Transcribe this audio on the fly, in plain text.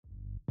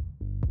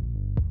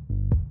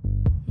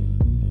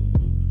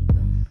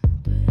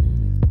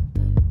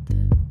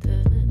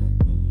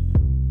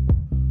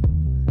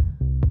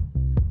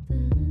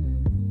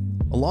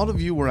lot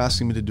of you were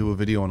asking me to do a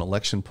video on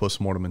election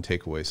postmortem and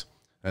takeaways.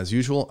 As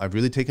usual, I've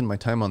really taken my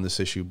time on this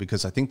issue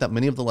because I think that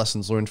many of the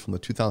lessons learned from the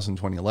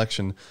 2020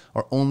 election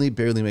are only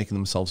barely making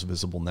themselves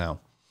visible now.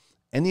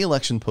 Any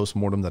election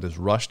postmortem that is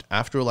rushed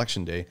after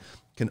election day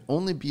can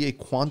only be a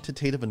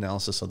quantitative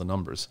analysis of the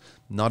numbers,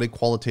 not a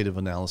qualitative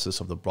analysis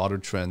of the broader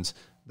trends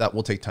that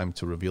will take time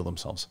to reveal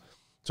themselves.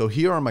 So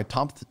here are my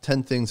top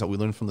 10 things that we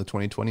learned from the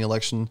 2020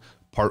 election,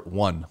 part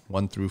 1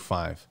 through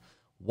 5.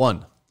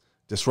 1.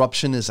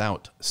 Disruption is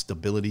out,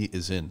 stability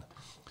is in.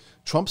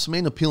 Trump's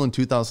main appeal in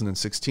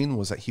 2016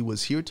 was that he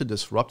was here to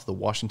disrupt the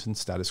Washington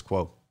status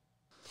quo.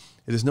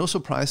 It is no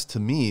surprise to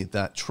me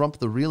that Trump,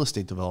 the real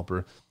estate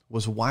developer,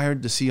 was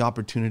wired to see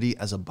opportunity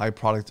as a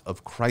byproduct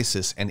of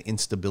crisis and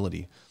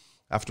instability.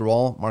 After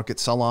all, market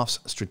sell-offs,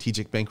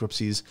 strategic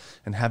bankruptcies,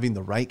 and having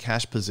the right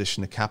cash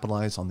position to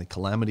capitalize on the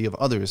calamity of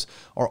others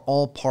are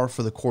all par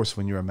for the course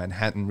when you're a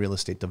Manhattan real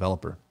estate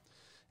developer.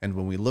 And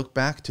when we look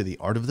back to the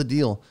art of the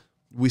deal,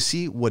 we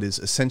see what is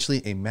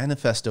essentially a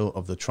manifesto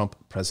of the Trump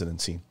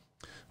presidency.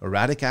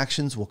 Erratic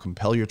actions will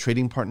compel your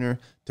trading partner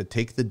to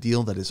take the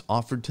deal that is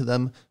offered to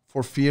them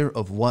for fear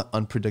of what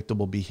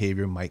unpredictable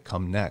behavior might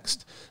come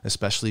next,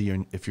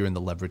 especially if you're in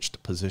the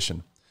leveraged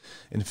position.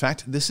 In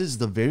fact, this is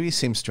the very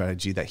same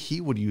strategy that he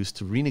would use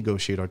to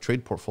renegotiate our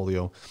trade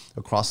portfolio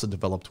across the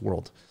developed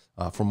world.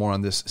 For more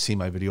on this, see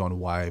my video on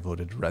why I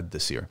voted red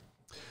this year.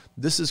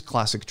 This is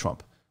classic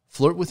Trump.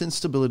 Flirt with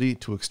instability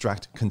to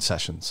extract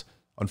concessions.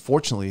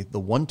 Unfortunately,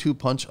 the 1-2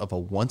 punch of a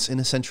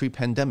once-in-a-century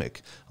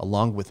pandemic,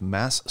 along with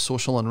mass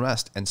social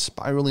unrest and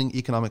spiraling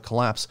economic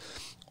collapse,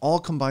 all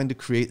combined to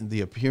create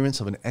the appearance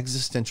of an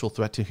existential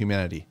threat to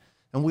humanity,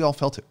 and we all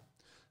felt it.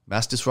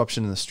 Mass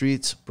disruption in the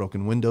streets,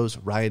 broken windows,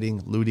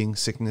 rioting, looting,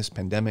 sickness,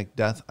 pandemic,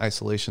 death,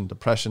 isolation,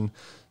 depression,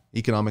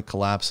 economic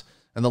collapse,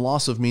 and the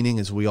loss of meaning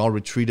as we all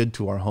retreated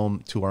to our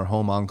home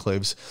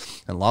enclaves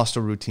and lost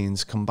our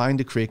routines combined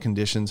to create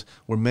conditions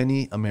where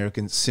many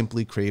Americans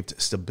simply craved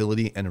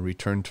stability and a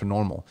return to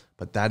normal.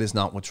 But that is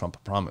not what Trump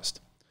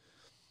promised.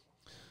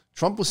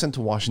 Trump was sent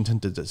to Washington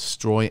to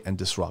destroy and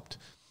disrupt,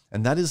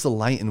 and that is the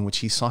light in which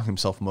he saw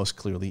himself most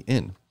clearly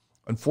in.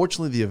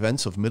 Unfortunately, the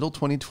events of middle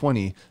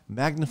 2020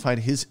 magnified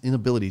his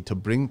inability to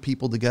bring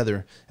people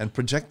together and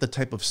project the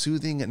type of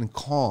soothing and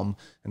calm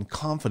and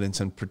confidence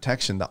and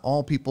protection that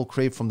all people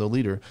crave from their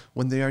leader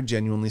when they are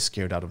genuinely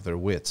scared out of their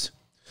wits.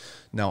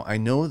 Now, I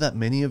know that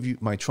many of you,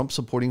 my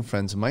Trump-supporting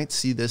friends, might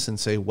see this and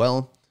say,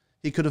 well,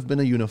 he could have been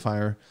a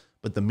unifier,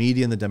 but the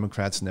media and the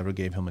Democrats never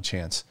gave him a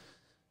chance.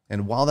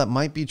 And while that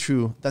might be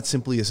true, that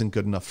simply isn't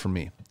good enough for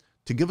me.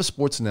 To give a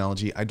sports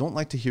analogy, I don't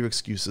like to hear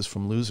excuses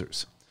from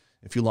losers.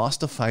 If you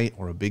lost a fight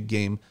or a big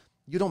game,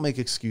 you don't make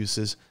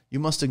excuses.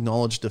 You must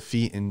acknowledge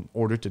defeat in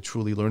order to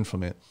truly learn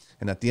from it.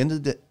 And at the end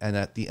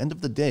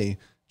of the day,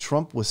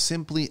 Trump was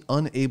simply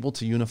unable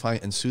to unify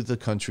and soothe the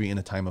country in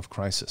a time of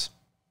crisis.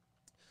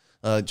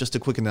 Just a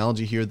quick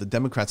analogy here: the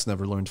Democrats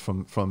never learned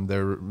from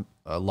their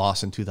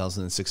loss in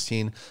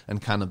 2016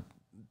 and kind of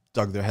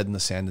dug their head in the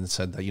sand and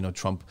said that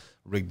Trump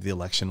rigged the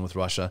election with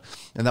Russia,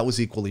 and that was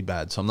equally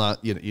bad. So I'm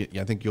not.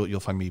 I think you'll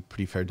find me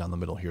pretty fair down the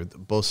middle here.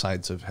 Both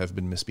sides have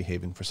been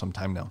misbehaving for some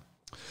time now.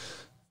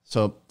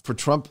 So for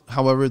Trump,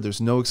 however, there's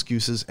no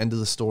excuses. End of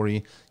the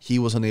story. He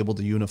was unable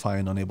to unify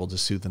and unable to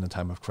soothe in a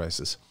time of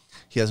crisis.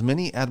 He has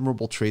many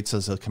admirable traits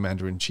as a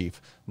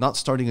commander-in-chief, not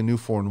starting a new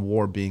foreign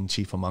war being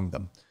chief among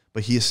them.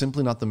 But he is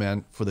simply not the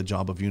man for the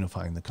job of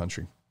unifying the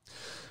country.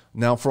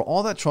 Now, for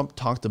all that Trump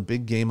talked a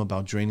big game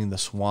about draining the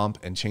swamp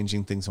and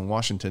changing things in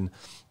Washington,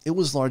 it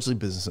was largely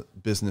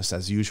business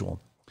as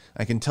usual.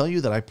 I can tell you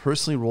that I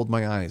personally rolled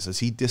my eyes as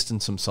he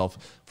distanced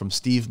himself from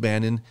Steve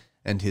Bannon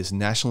and his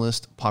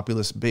nationalist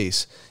populist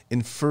base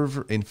in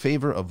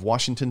favor of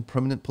Washington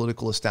permanent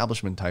political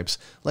establishment types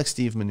like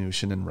Steve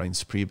Mnuchin and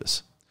Reince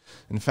Priebus.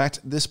 In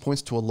fact, this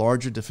points to a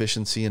larger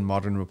deficiency in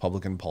modern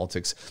Republican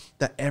politics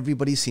that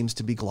everybody seems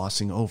to be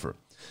glossing over.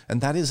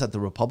 And that is that the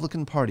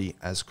Republican Party,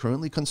 as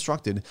currently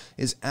constructed,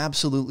 is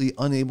absolutely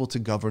unable to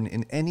govern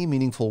in any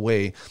meaningful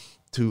way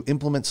to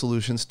implement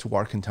solutions to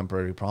our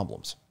contemporary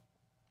problems.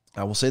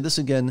 I will say this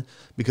again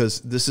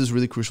because this is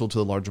really crucial to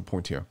the larger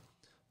point here.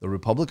 The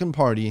Republican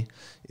Party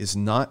is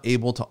not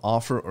able to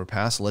offer or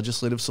pass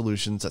legislative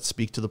solutions that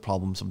speak to the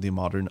problems of the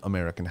modern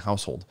American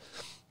household.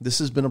 This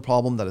has been a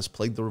problem that has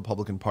plagued the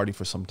Republican Party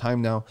for some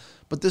time now,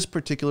 but this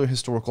particular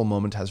historical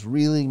moment has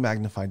really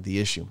magnified the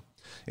issue.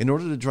 In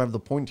order to drive the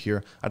point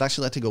here, I'd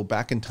actually like to go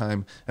back in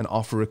time and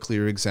offer a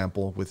clear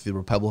example with the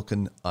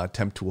Republican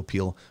attempt to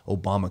appeal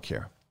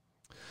Obamacare.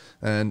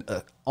 And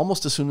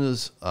almost as soon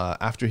as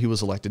after he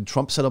was elected,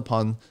 Trump set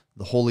upon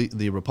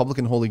the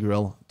Republican Holy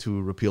Grail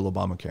to repeal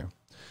Obamacare.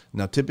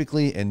 Now,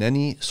 typically in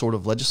any sort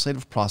of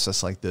legislative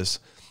process like this,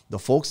 the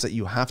folks that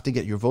you have to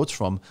get your votes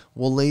from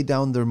will lay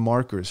down their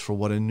markers for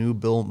what a new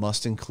bill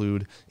must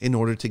include in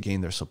order to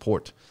gain their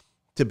support.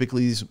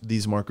 Typically,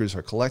 these markers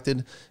are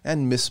collected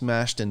and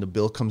mismatched, and a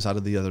bill comes out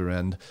of the other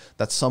end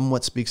that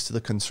somewhat speaks to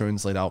the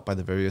concerns laid out by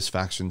the various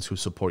factions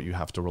whose support you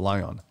have to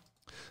rely on.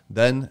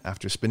 Then,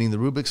 after spinning the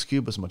Rubik's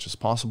Cube as much as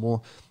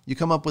possible, you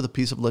come up with a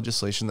piece of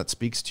legislation that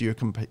speaks to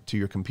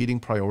your competing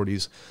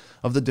priorities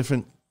of the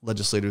different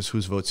legislators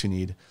whose votes you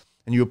need,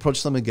 and you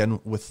approach them again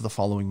with the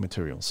following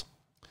materials: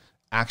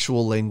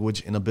 actual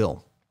language in a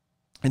bill,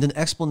 and an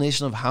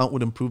explanation of how it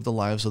would improve the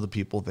lives of the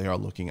people they are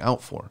looking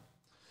out for,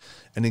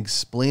 an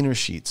explainer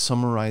sheet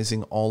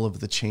summarizing all of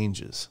the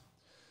changes,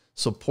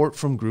 support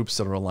from groups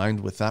that are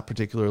aligned with that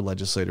particular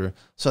legislator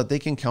so that they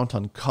can count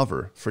on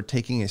cover for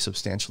taking a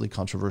substantially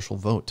controversial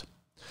vote,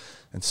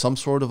 and some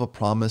sort of a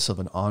promise of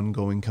an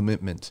ongoing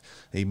commitment,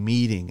 a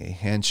meeting, a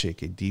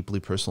handshake, a deeply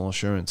personal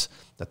assurance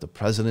that the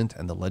president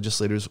and the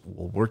legislators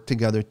will work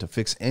together to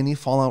fix any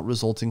fallout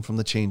resulting from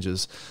the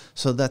changes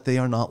so that they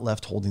are not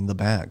left holding the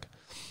bag.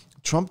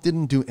 Trump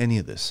didn't do any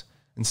of this.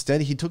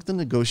 Instead, he took the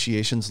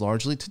negotiations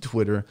largely to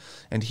Twitter,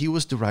 and he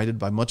was derided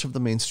by much of the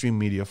mainstream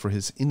media for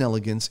his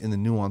inelegance in the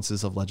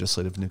nuances of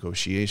legislative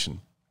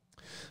negotiation.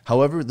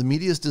 However, the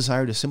media's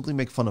desire to simply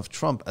make fun of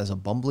Trump as a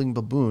bumbling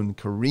baboon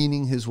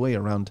careening his way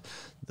around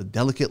the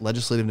delicate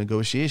legislative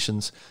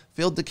negotiations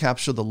failed to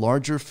capture the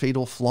larger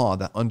fatal flaw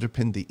that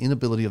underpinned the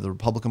inability of the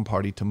Republican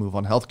Party to move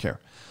on healthcare.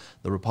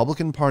 The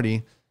Republican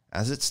Party,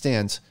 as it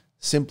stands,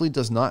 simply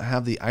does not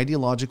have the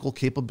ideological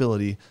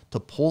capability to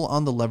pull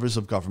on the levers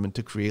of government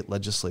to create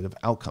legislative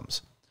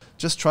outcomes.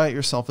 Just try it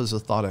yourself as a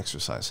thought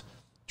exercise.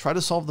 Try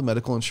to solve the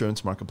medical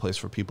insurance marketplace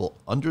for people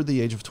under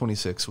the age of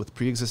 26 with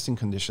pre-existing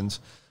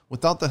conditions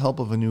without the help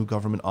of a new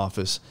government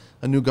office,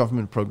 a new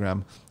government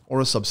program,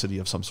 or a subsidy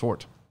of some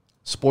sort.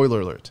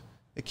 Spoiler alert,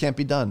 it can't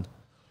be done.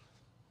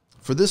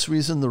 For this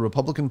reason, the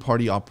Republican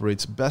Party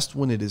operates best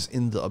when it is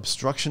in the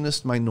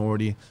obstructionist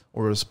minority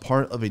or as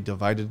part of a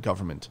divided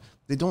government.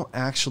 They don't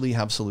actually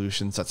have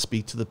solutions that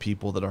speak to the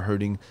people that are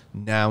hurting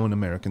now in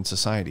American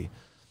society.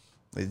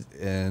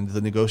 And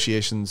the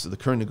negotiations, the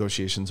current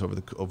negotiations over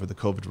the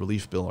COVID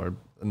relief bill are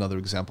another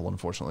example,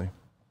 unfortunately.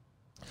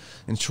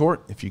 In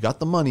short, if you got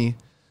the money,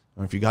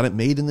 or if you got it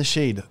made in the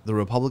shade, the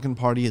Republican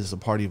Party is the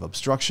party of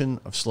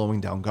obstruction, of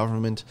slowing down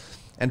government,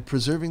 and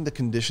preserving the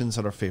conditions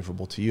that are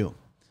favorable to you.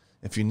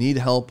 If you need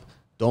help,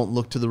 don't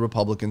look to the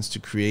Republicans to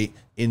create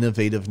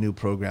innovative new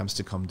programs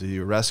to come to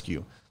your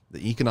rescue.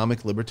 The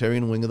economic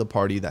libertarian wing of the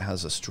party that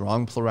has a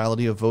strong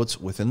plurality of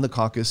votes within the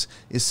caucus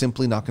is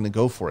simply not going to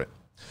go for it.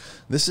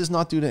 This is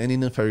not due to any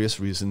nefarious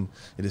reason.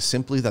 It is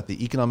simply that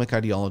the economic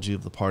ideology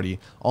of the party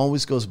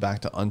always goes back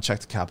to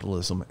unchecked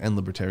capitalism and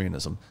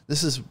libertarianism.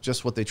 This is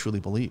just what they truly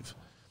believe.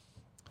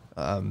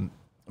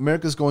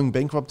 America's going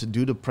bankrupt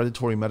due to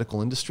predatory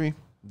medical industry.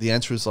 The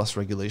answer is less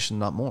regulation,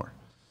 not more.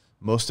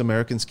 Most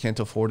Americans can't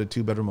afford a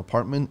 2-bedroom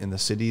apartment in the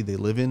city they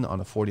live in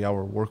on a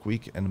 40-hour work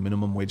week and a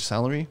minimum wage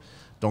salary.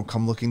 Don't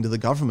come looking to the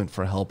government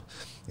for help.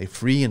 A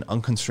free and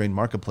unconstrained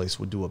marketplace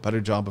would do a better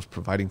job of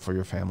providing for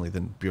your family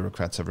than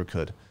bureaucrats ever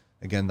could.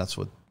 Again, that's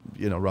what,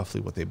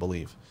 roughly what they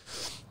believe.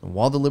 And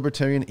while the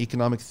libertarian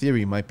economic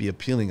theory might be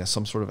appealing as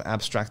some sort of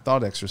abstract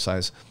thought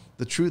exercise,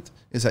 the truth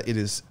is that it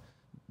is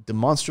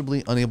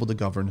demonstrably unable to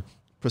govern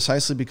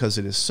precisely because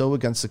it is so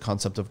against the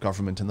concept of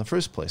government in the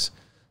first place.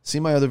 See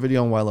my other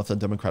video on why I left the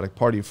Democratic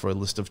Party for a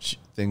list of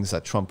things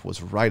that Trump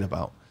was right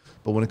about.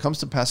 But when it comes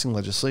to passing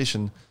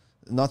legislation,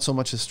 not so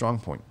much his strong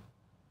point.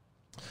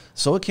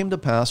 So it came to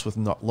pass, with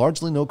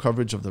largely no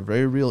coverage of the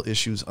very real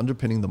issues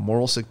underpinning the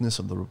moral sickness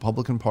of the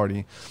Republican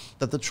Party,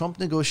 that the Trump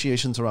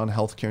negotiations around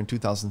healthcare in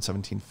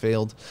 2017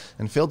 failed,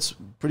 and failed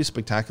pretty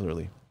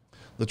spectacularly.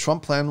 The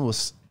Trump plan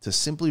was to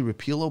simply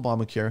repeal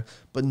Obamacare,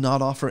 but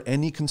not offer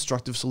any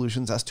constructive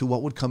solutions as to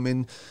what would come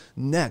in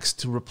next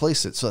to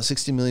replace it so that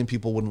 60 million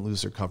people wouldn't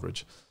lose their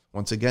coverage.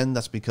 Once again,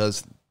 that's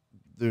because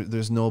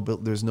there's no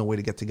way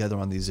to get together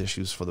on these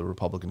issues for the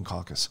Republican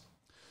caucus.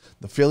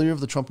 The failure of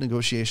the Trump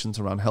negotiations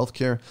around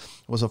healthcare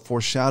was a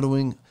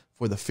foreshadowing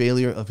for the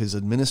failure of his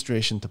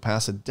administration to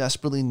pass a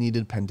desperately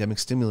needed pandemic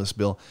stimulus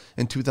bill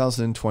in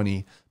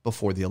 2020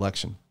 before the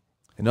election.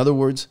 In other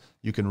words,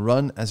 you can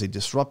run as a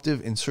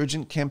disruptive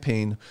insurgent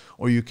campaign,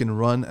 or you can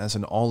run as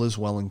an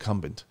all-is-well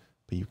incumbent,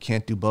 but you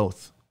can't do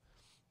both.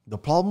 The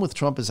problem with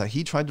Trump is that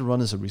he tried to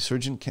run as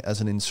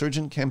an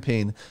insurgent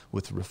campaign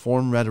with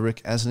reform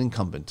rhetoric as an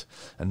incumbent,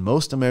 and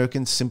most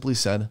Americans simply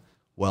said,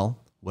 well,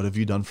 what have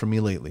you done for me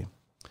lately?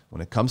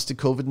 When it comes to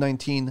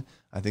COVID-19,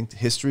 I think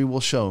history will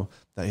show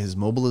that his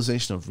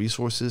mobilization of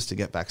resources to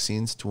get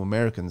vaccines to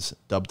Americans,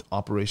 dubbed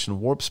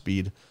Operation Warp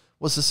Speed,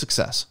 was a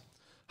success.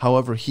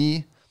 However,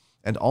 he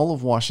and all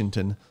of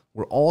Washington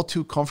were all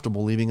too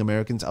comfortable leaving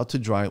Americans out to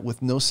dry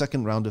with no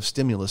second round of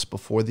stimulus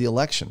before the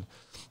election.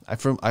 I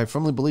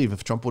firmly believe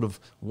if Trump would have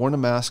worn a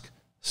mask,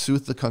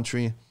 soothed the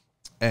country,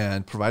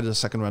 and provided a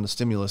second round of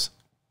stimulus,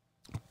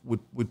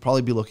 we'd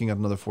probably be looking at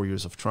another 4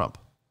 years of Trump.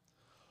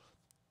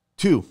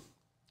 2.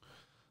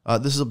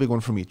 This is a big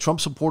one for me.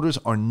 Trump supporters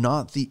are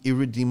not the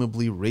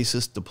irredeemably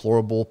racist,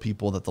 deplorable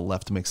people that the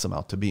left makes them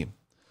out to be.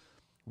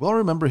 We all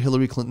remember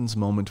Hillary Clinton's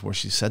moment where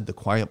she said the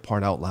quiet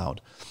part out loud.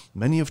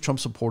 Many of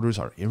Trump's supporters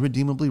are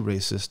irredeemably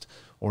racist,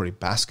 or a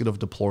basket of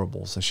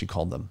deplorables, as she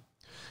called them.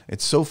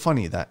 It's so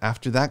funny that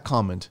after that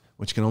comment,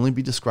 which can only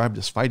be described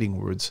as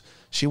fighting words,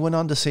 she went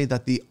on to say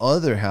that the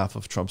other half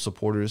of Trump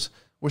supporters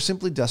We're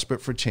simply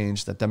desperate for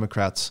change that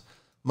Democrats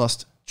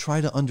must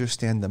try to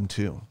understand them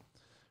too.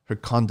 Her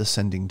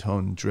condescending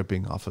tone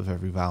dripping off of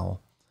every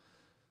vowel.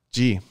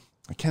 Gee,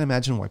 I can't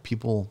imagine why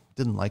people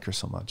didn't like her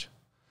so much.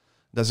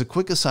 And as a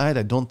quick aside,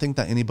 I don't think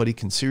that anybody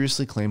can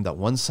seriously claim that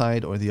one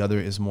side or the other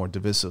is more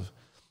divisive.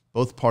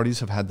 Both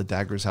parties have had the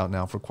daggers out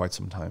now for quite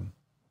some time.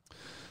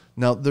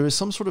 Now, there is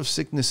some sort of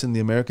sickness in the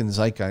American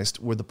zeitgeist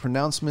where the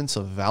pronouncements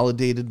of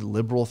validated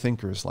liberal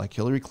thinkers like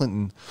Hillary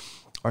Clinton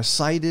are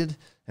cited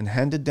and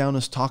handed down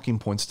as talking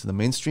points to the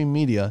mainstream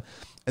media,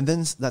 and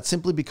then that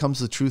simply becomes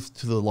the truth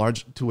to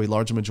a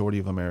large majority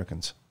of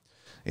Americans.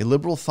 A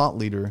liberal thought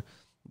leader,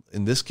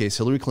 in this case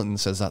Hillary Clinton,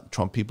 says that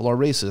Trump people are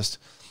racist,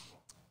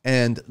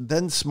 and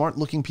then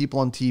smart-looking people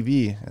on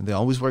TV, and they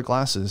always wear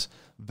glasses,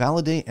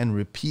 validate and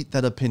repeat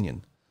that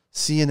opinion.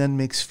 CNN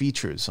makes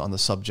features on the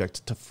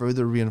subject to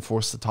further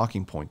reinforce the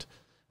talking point.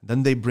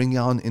 Then they bring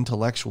on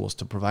intellectuals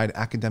to provide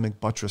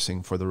academic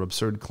buttressing for their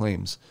absurd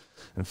claims.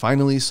 And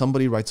finally,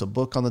 somebody writes a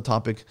book on the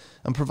topic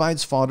and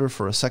provides fodder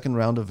for a second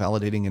round of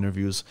validating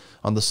interviews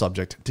on the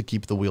subject to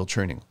keep the wheel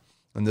churning.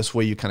 And this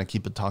way you kind of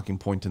keep a talking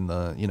point in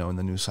the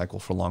news cycle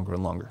for longer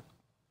and longer.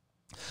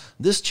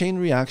 This chain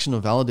reaction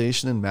of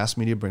validation and mass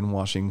media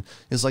brainwashing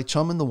is like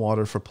chum in the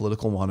water for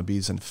political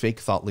wannabes and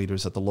fake thought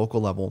leaders at the local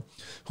level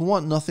who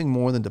want nothing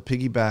more than to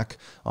piggyback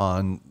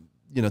on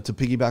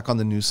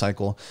the news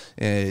cycle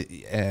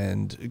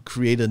and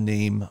create a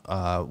name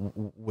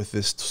with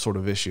this sort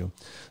of issue.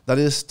 That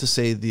is to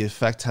say, the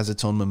effect has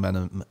its own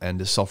momentum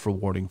and is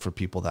self-rewarding for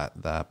people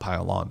that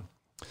pile on.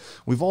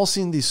 We've all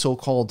seen these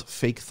so-called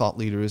fake thought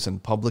leaders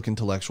and public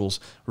intellectuals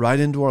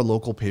write into our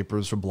local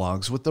papers or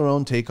blogs with their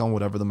own take on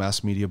whatever the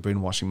mass media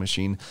brainwashing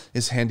machine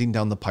is handing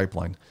down the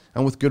pipeline,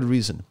 and with good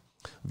reason.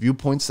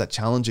 Viewpoints that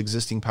challenge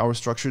existing power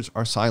structures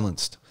are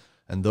silenced,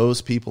 and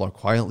those people are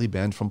quietly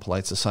banned from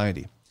polite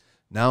society.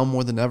 Now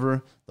more than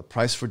ever, the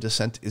price for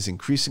dissent is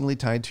increasingly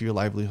tied to your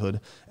livelihood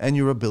and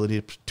your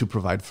ability to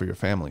provide for your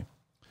family.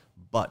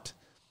 But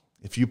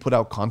if you put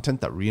out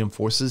content that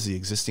reinforces the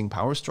existing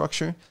power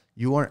structure,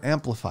 you are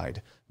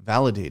amplified,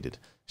 validated,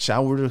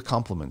 showered with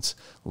compliments,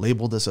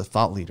 labeled as a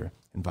thought leader,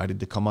 invited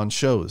to come on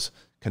shows,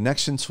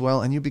 connections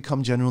swell, and you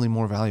become generally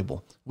more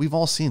valuable. We've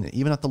all seen it,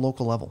 even at the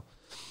local level.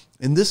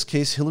 In this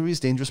case, Hillary's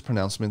dangerous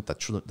pronouncement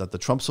that the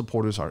Trump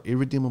supporters are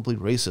irredeemably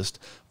racist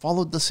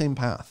followed the same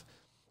path.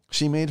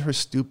 She made her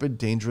stupid,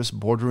 dangerous,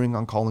 bordering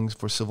on calling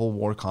for civil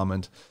war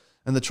comment,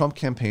 and the Trump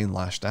campaign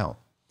lashed out.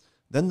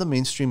 Then the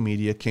mainstream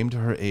media came to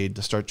her aid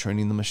to start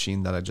churning the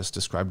machine that I just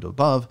described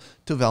above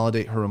to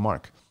validate her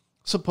remark.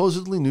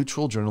 Supposedly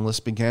neutral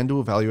journalists began to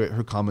evaluate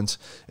her comments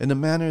in a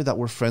manner that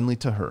were friendly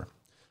to her.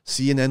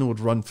 CNN would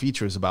run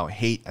features about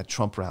hate at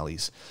Trump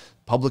rallies.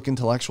 Public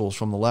intellectuals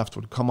from the left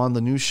would come on the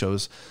news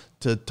shows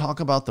to talk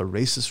about the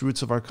racist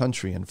roots of our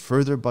country and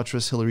further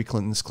buttress Hillary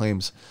Clinton's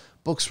claims.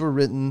 Books were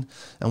written,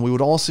 and we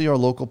would all see our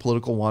local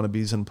political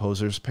wannabes and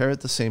posers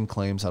parrot the same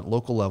claims at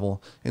local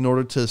level in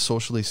order to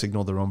socially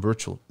signal their own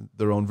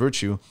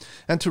virtue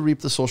and to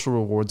reap the social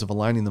rewards of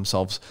aligning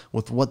themselves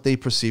with what they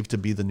perceive to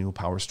be the new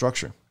power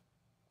structure.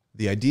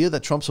 The idea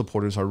that Trump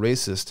supporters are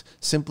racist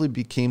simply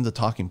became the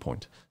talking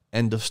point.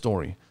 End of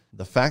story.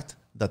 The fact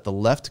that the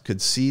left could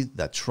see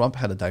that Trump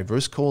had a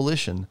diverse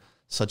coalition,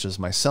 such as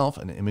myself,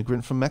 an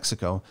immigrant from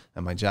Mexico,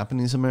 and my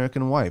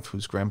Japanese-American wife,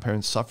 whose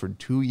grandparents suffered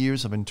 2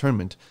 years of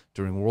internment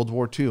during World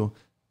War II,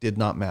 did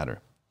not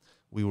matter.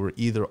 We were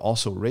either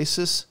also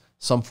racists,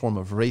 some form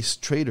of race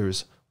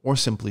traitors, or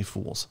simply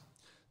fools.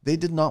 They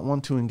did not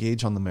want to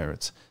engage on the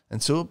merits,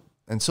 and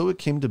so it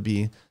came to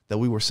be that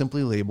we were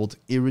simply labeled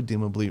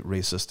irredeemably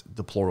racist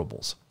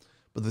deplorables.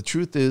 But the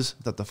truth is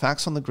that the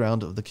facts on the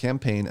ground of the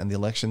campaign and the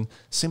election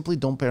simply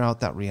don't bear out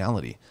that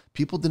reality.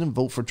 People didn't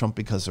vote for Trump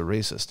because they're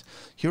racist.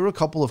 Here are a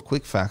couple of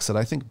quick facts that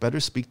I think better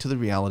speak to the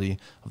reality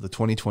of the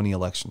 2020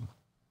 election.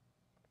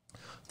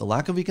 The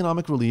lack of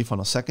economic relief on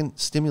a second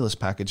stimulus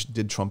package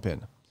did Trump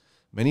in.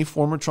 Many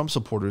former Trump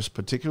supporters,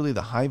 particularly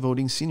the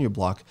high-voting senior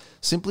bloc,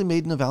 simply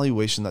made an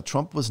evaluation that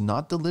Trump was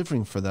not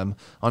delivering for them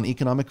on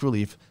economic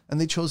relief, and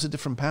they chose a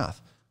different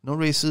path. No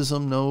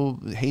racism, no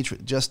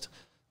hatred, just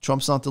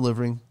Trump's not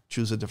delivering,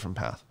 choose a different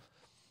path.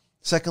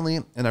 Secondly,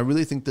 and I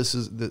really think this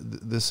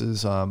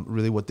is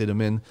really what did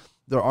him in,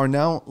 there are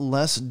now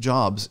less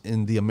jobs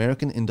in the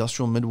American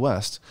industrial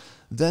Midwest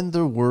than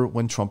there were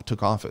when Trump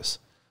took office.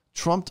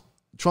 Trump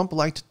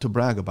liked to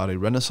brag about a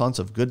renaissance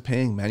of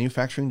good-paying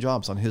manufacturing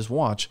jobs on his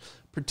watch,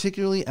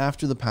 particularly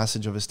after the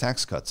passage of his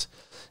tax cuts,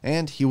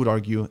 and he would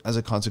argue as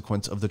a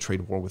consequence of the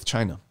trade war with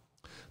China.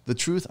 The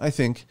truth, I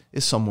think,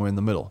 is somewhere in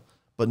the middle,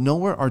 but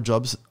nowhere are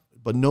jobs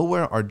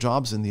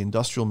in the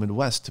industrial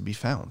Midwest to be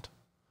found.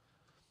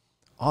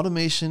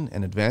 Automation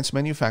and advanced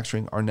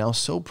manufacturing are now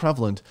so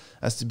prevalent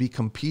as to be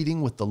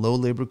competing with the low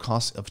labor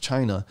costs of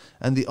China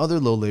and the other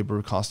low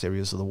labor cost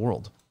areas of the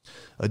world.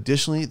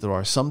 Additionally, there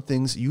are some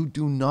things you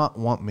do not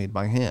want made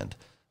by hand,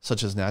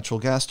 such as natural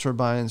gas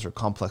turbines or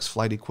complex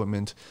flight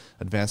equipment,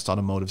 advanced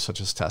automotive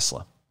such as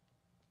Tesla.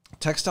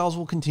 Textiles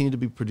will continue to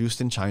be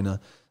produced in China,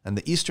 and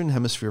the Eastern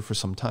Hemisphere for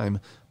some time,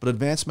 but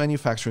advanced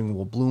manufacturing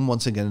will bloom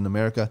once again in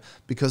America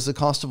because the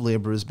cost of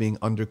labor is being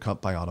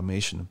undercut by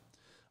automation.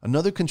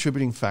 Another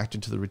contributing factor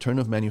to the return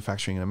of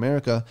manufacturing in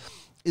America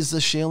is the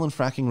shale and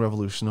fracking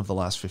revolution of the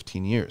last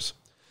 15 years.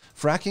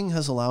 Fracking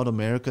has allowed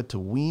America to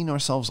wean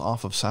ourselves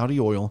off of Saudi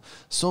oil,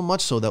 so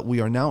much so that we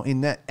are now a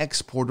net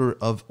exporter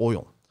of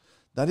oil.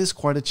 That is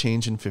quite a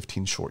change in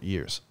 15 short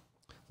years.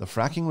 The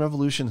fracking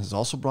revolution has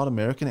also brought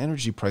American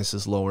energy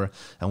prices lower,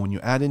 and when you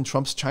add in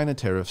Trump's China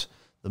tariffs,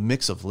 the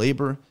mix of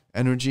labor,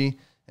 energy,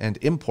 and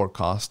import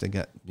costs to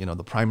get,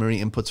 the primary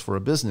inputs for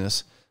a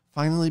business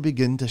finally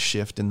begin to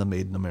shift in the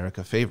Made in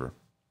America favor.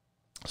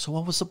 So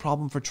what was the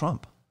problem for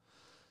Trump?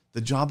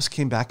 The jobs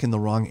came back in the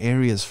wrong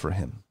areas for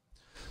him.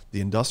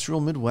 The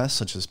industrial Midwest,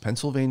 such as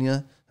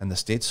Pennsylvania and the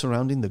states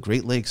surrounding the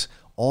Great Lakes,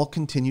 all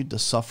continued to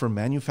suffer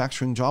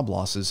manufacturing job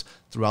losses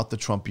throughout the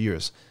Trump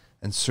years,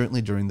 and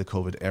certainly during the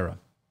COVID era.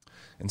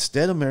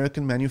 Instead,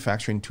 American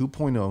Manufacturing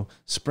 2.0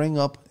 sprang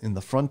up in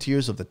the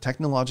frontiers of the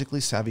technologically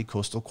savvy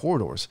coastal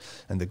corridors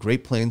and the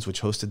Great Plains,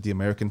 which hosted the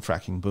American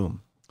fracking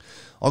boom.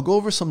 I'll go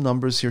over some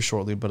numbers here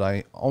shortly, but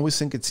I always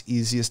think it's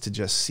easiest to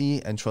just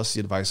see and trust the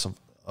advice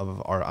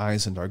of our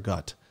eyes and our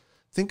gut.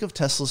 Think of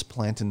Tesla's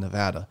plant in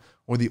Nevada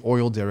or the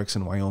oil derricks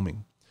in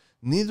Wyoming.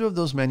 Neither of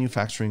those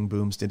manufacturing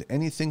booms did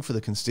anything for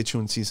the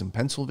constituencies in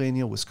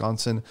Pennsylvania,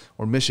 Wisconsin,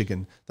 or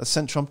Michigan that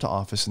sent Trump to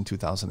office in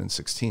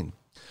 2016.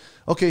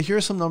 Okay, here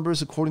are some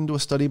numbers according to a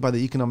study by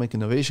the Economic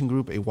Innovation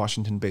Group, a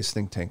Washington-based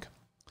think tank.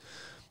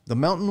 The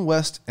Mountain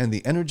West and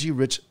the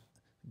energy-rich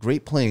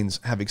Great Plains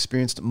have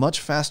experienced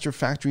much faster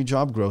factory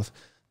job growth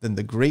than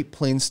the Great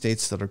Plains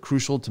states that are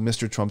crucial to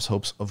Mr. Trump's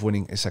hopes of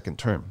winning a second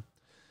term.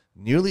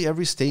 Nearly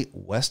every state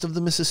west of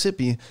the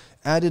Mississippi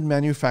added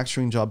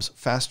manufacturing jobs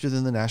faster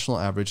than the national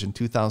average in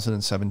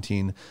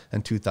 2017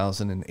 and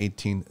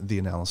 2018, the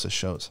analysis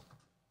shows.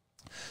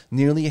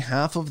 Nearly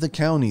half of the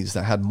counties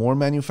that had more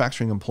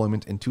manufacturing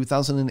employment in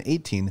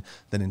 2018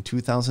 than in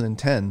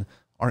 2010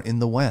 are in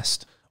the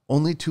West.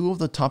 Only 2 of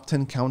the top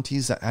 10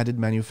 counties that added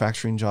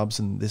manufacturing jobs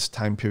in this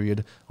time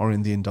period are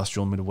in the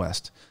industrial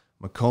Midwest: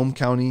 Macomb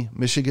County,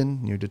 Michigan,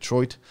 near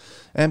Detroit,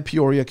 and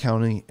Peoria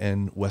County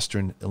in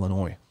western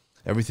Illinois.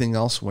 Everything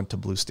else went to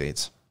blue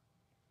states.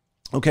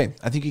 Okay,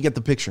 I think you get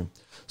the picture.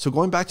 So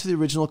going back to the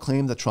original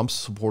claim that Trump's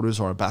supporters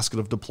are a basket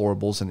of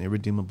deplorables and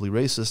irredeemably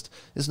racist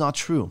is not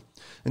true.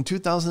 In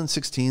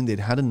 2016, they'd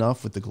had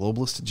enough with the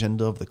globalist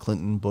agenda of the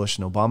Clinton, Bush,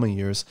 and Obama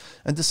years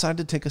and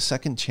decided to take a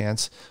second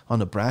chance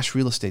on a brash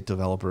real estate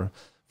developer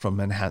from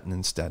Manhattan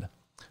instead.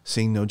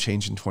 Seeing no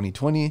change in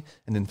 2020,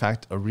 and in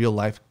fact a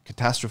real-life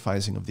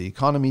catastrophizing of the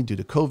economy due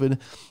to COVID,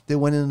 they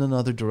went in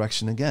another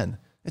direction again.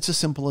 It's as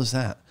simple as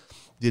that.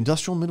 The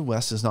industrial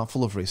Midwest is not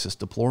full of racist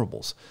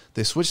deplorables.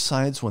 They switched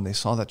sides when they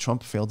saw that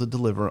Trump failed to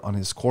deliver on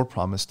his core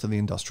promise to the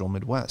industrial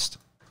Midwest.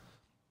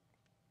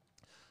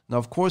 Now,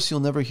 of course, you'll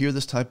never hear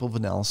this type of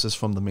analysis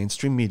from the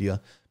mainstream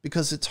media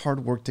because it's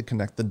hard work to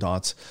connect the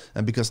dots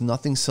and because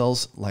nothing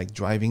sells like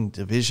driving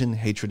division,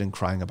 hatred, and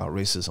crying about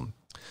racism.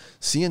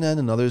 CNN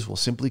and others will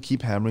simply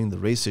keep hammering the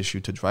race issue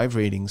to drive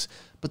ratings,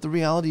 but the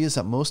reality is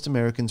that most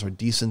Americans are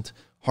decent,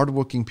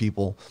 hardworking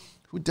people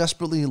who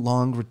desperately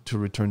long to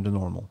return to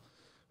normal,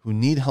 who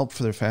need help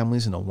for their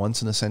families in a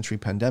once-in-a-century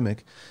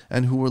pandemic,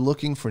 and who are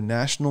looking for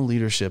national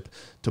leadership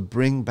to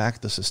bring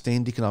back the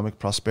sustained economic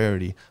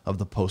prosperity of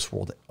the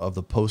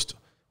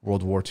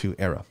post-World War II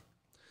era.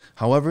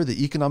 However,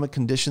 the economic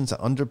conditions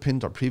that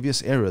underpinned our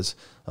previous eras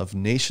of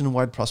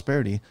nationwide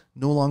prosperity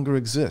no longer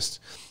exist,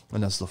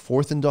 and as the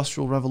fourth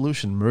industrial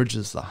revolution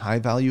merges the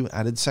high-value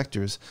added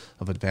sectors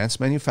of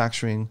advanced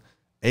manufacturing,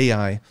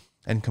 AI,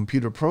 and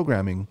computer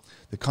programming,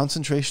 the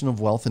concentration of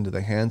wealth into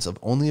the hands of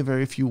only a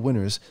very few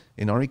winners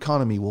in our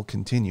economy will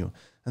continue,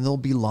 and there will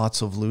be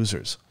lots of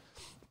losers.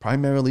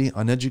 Primarily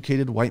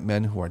uneducated white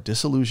men who are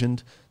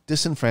disillusioned,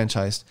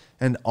 disenfranchised,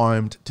 and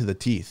armed to the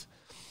teeth.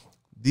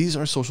 These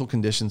are social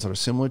conditions that are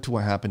similar to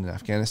what happened in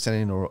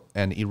Afghanistan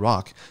and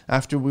Iraq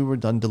after we were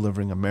done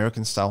delivering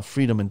American-style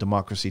freedom and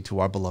democracy to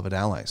our beloved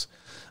allies.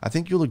 I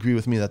think you'll agree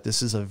with me that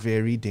this is a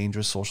very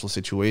dangerous social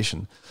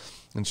situation.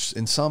 And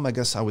in some, I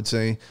guess I would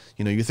say,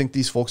 you think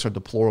these folks are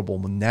deplorable,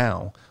 but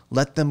now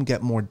let them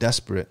get more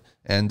desperate,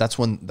 and that's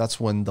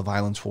when the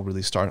violence will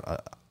really start.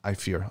 I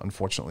fear,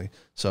 unfortunately.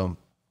 So,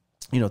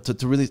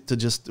 to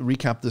just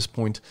recap this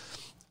point,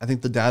 I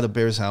think the data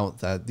bears out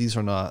that these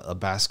are not a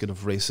basket of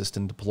racist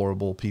and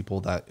deplorable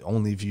people that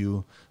only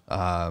view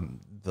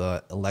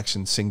the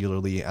election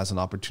singularly as an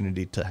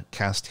opportunity to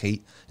cast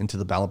hate into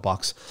the ballot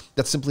box.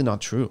 That's simply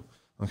not true.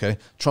 Okay,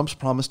 Trump's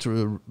promise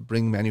to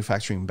bring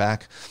manufacturing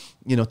back,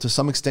 to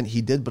some extent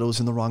he did, but it was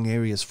in the wrong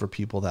areas for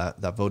people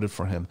that voted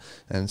for him.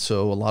 And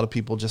so a lot of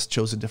people just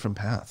chose a different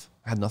path.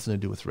 It had nothing to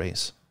do with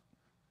race.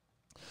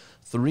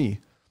 3,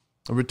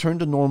 a return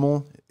to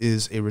normal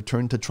is a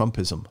return to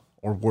Trumpism,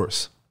 or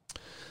worse.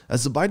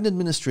 As the Biden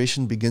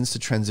administration begins to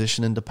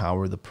transition into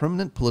power, the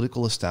permanent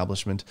political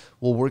establishment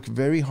will work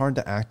very hard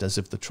to act as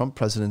if the Trump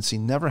presidency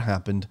never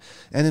happened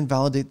and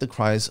invalidate the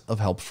cries of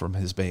help from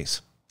his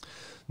base.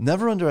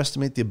 Never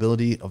underestimate the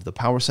ability of the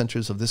power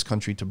centers of this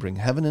country to bring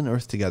heaven and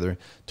earth together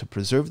to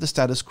preserve the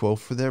status quo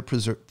for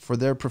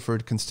their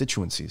preferred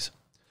constituencies.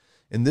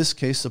 In this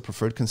case, the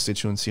preferred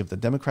constituency of the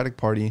Democratic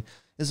Party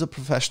is a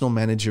professional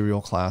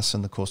managerial class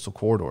in the coastal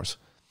corridors,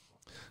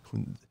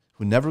 who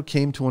never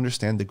came to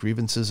understand the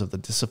grievances of the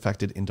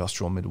disaffected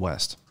industrial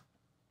Midwest.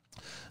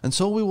 And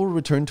so we will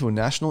return to a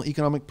national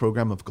economic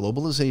program of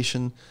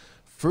globalization,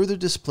 further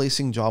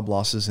displacing job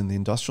losses in the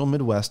industrial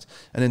Midwest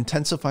and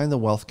intensifying the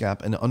wealth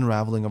gap and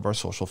unraveling of our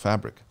social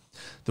fabric.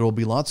 There will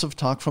be lots of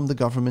talk from the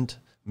government,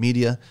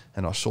 media,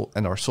 and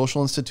our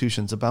social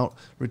institutions about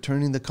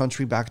returning the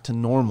country back to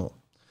normal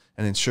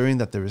and ensuring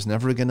that there is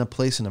never again a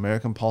place in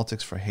American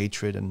politics for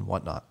hatred and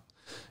whatnot.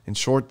 In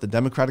short, the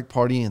Democratic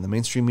Party and the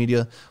mainstream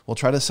media will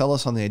try to sell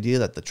us on the idea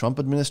that the Trump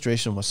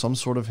administration was some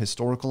sort of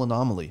historical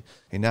anomaly,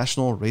 a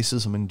national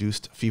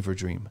racism-induced fever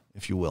dream,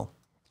 if you will.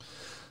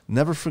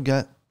 Never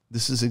forget,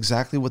 this is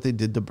exactly what they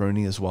did to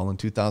Bernie as well in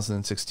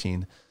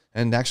 2016,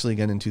 and actually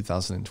again in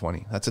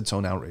 2020. That's its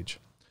own outrage.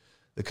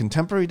 The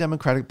contemporary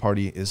Democratic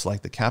Party is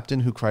like the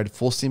captain who cried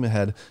full steam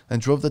ahead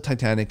and drove the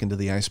Titanic into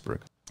the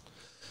iceberg.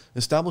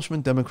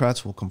 Establishment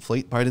Democrats will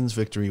conflate Biden's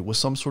victory with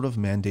some sort of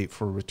mandate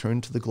for a return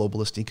to the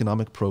globalist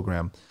economic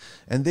program,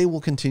 and they will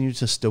continue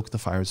to stoke the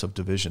fires of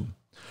division.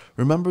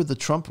 Remember, the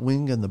Trump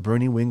wing and the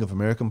Bernie wing of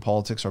American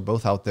politics are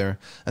both out there,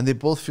 and they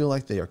both feel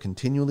like they are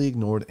continually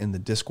ignored in the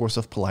discourse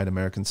of polite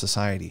American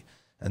society,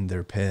 and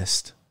they're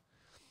pissed.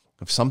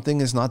 If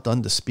something is not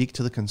done to speak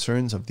to the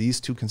concerns of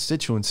these two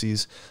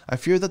constituencies, I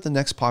fear that the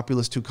next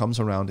populist who comes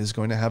around is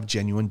going to have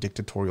genuine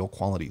dictatorial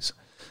qualities.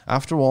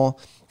 After all,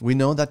 we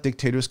know that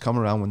dictators come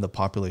around when the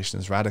population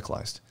is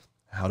radicalized.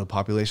 How do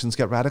populations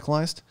get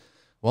radicalized?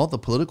 Well, the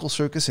political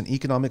circus and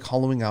economic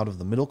hollowing out of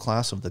the middle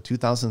class of the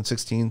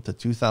 2016 to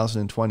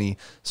 2020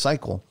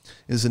 cycle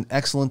is an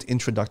excellent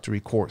introductory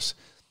course.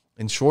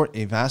 In short,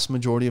 a vast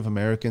majority of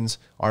Americans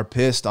are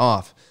pissed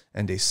off,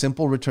 and a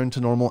simple return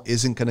to normal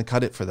isn't going to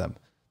cut it for them.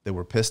 They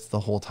were pissed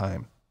the whole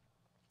time.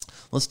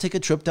 Let's take a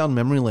trip down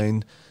memory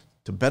lane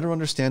to better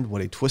understand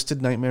what a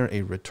twisted nightmare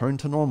a return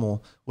to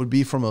normal would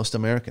be for most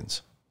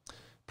Americans.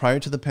 Prior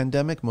to the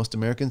pandemic, most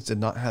Americans did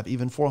not have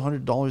even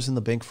 $400 in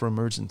the bank for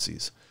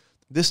emergencies.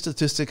 This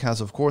statistic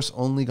has, of course,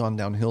 only gone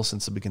downhill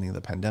since the beginning of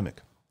the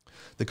pandemic.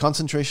 The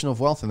concentration of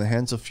wealth in the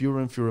hands of fewer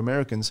and fewer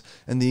Americans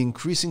and the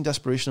increasing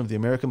desperation of the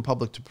American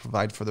public to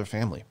provide for their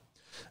family.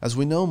 As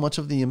we know, much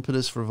of the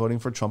impetus for voting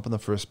for Trump in the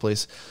first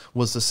place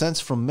was the sense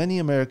from many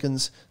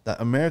Americans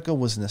that America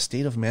was in a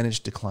state of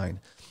managed decline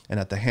and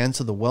at the hands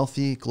of the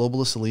wealthy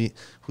globalist elite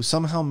who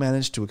somehow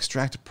managed to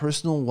extract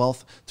personal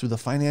wealth through the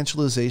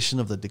financialization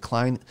of the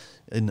decline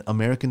in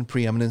American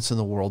preeminence in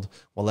the world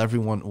while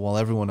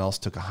everyone else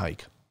took a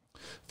hike.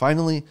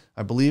 Finally,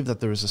 I believe that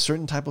there is a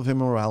certain type of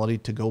immorality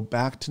to go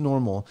back to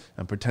normal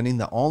and pretending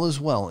that all is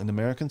well in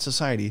American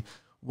society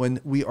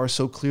when we are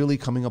so clearly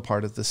coming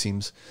apart at the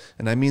seams.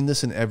 And I mean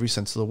this in every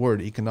sense of the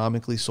word,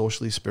 economically,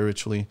 socially,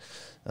 spiritually,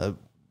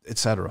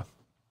 etc.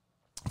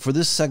 For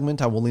this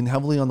segment, I will lean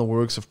heavily on the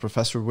works of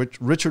Professor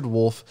Richard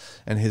Wolff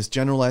and his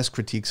generalized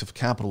critiques of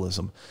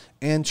capitalism,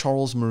 and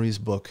Charles Murray's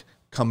book,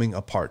 Coming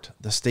Apart,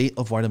 The State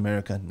of White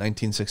America,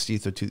 1960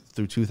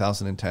 through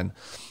 2010.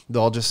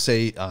 Though I'll just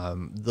say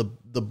the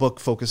book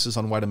focuses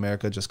on white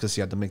America just because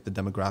he had to make the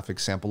demographic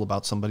sample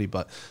about somebody,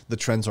 but the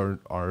trends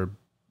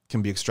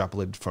can be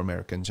extrapolated for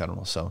America in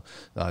general. So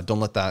don't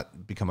let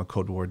that become a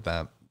code word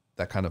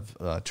that kind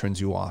of turns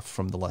you off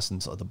from the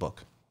lessons of the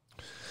book.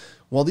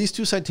 While these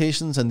two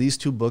citations and these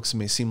two books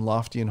may seem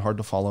lofty and hard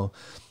to follow,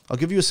 I'll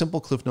give you a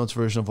simple Cliff Notes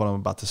version of what I'm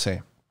about to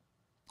say.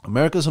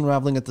 America is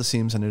unraveling at the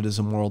seams, and it is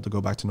immoral to go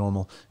back to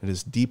normal. It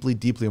is deeply,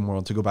 deeply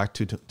immoral to go back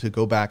to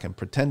go back and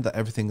pretend that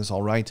everything is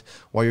all right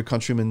while your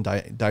countrymen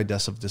die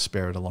deaths of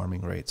despair at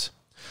alarming rates.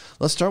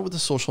 Let's start with the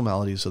social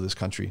maladies of this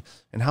country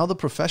and how the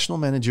professional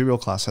managerial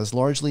class has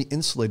largely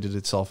insulated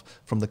itself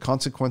from the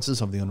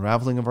consequences of the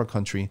unraveling of our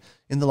country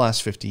in the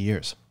last 50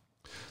 years.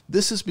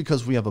 This is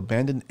because we have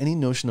abandoned any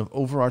notion of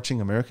overarching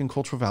American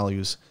cultural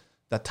values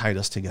that tied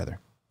us together.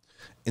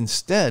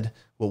 Instead,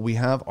 what we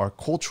have are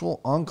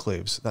cultural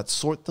enclaves that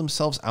sort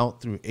themselves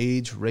out through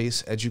age,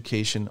 race,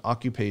 education,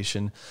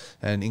 occupation,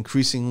 and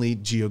increasingly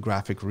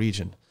geographic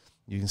region.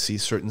 You can see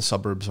certain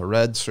suburbs are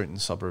red, certain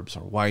suburbs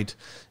are white,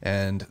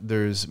 and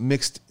there's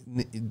mixed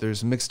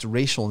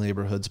racial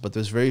neighborhoods, but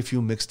there's very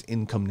few mixed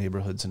income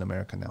neighborhoods in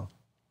America now.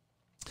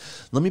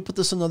 Let me put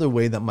this another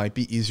way that might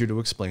be easier to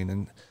explain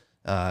and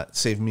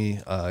save me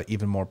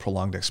even more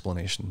prolonged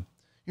explanation.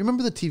 You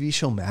remember the TV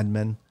show Mad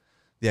Men?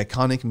 The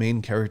iconic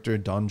main character,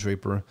 Don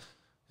Draper,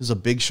 is a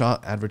big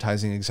shot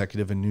advertising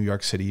executive in New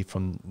York City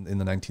in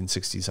the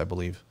 1960s, I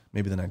believe,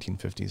 maybe the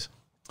 1950s.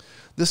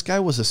 This guy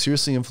was a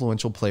seriously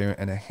influential player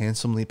and a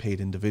handsomely paid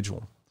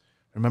individual.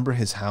 Remember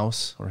his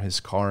house or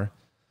his car?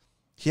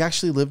 He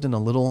actually lived in a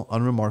little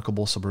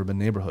unremarkable suburban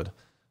neighborhood,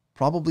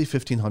 probably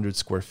 1,500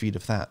 square feet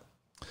if that.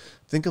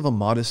 Think of a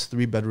modest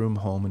 3-bedroom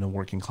home in a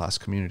working class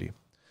community.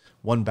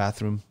 1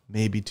 bathroom,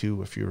 maybe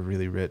 2 if you're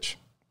really rich.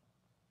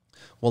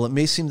 While it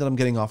may seem that I'm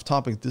getting off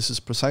topic, this is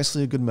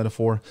precisely a good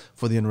metaphor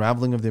for the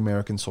unraveling of the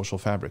American social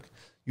fabric.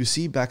 You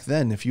see, back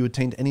then, if you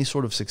attained any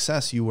sort of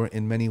success, you were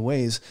in many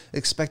ways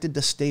expected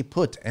to stay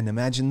put and,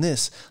 imagine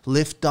this,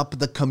 lift up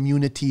the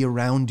community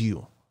around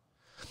you.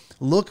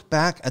 Look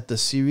back at the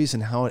series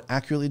and how it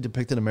accurately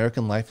depicted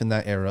American life in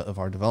that era of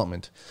our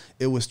development.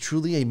 It was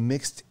truly a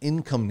mixed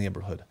income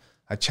neighborhood.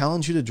 I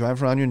challenge you to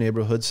drive around your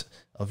neighborhoods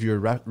of your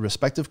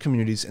respective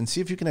communities and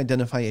see if you can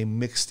identify a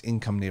mixed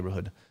income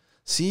neighborhood.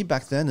 See,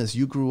 back then, as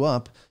you grew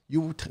up,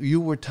 you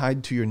were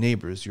tied to your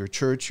neighbors, your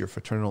church, your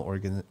fraternal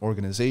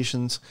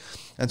organizations.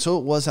 And so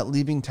it was that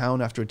leaving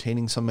town after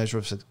attaining some measure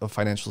of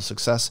financial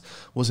success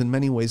was in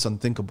many ways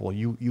unthinkable.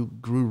 You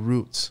grew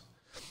roots.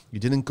 You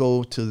didn't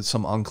go to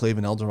some enclave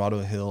in El Dorado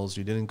Hills.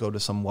 You didn't go to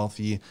some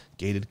wealthy,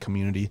 gated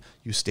community.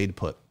 You stayed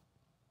put.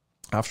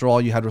 After all,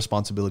 you had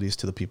responsibilities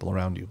to the people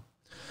around you.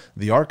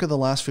 The arc of the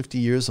last 50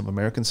 years of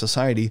American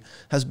society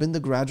has been the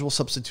gradual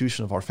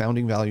substitution of our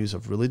founding values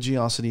of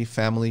religiosity,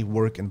 family,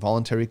 work, and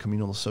voluntary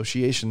communal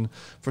association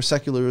for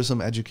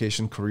secularism,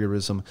 education,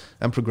 careerism,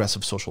 and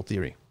progressive social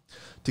theory.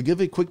 To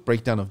give a quick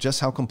breakdown of just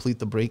how complete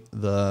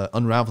the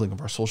unraveling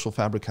of our social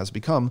fabric has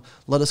become,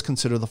 let us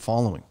consider the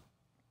following.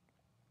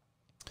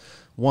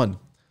 1.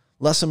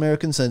 Less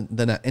Americans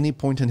than at any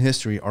point in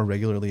history are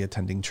regularly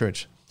attending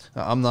church.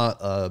 I'm not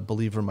a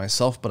believer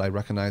myself, but I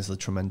recognize the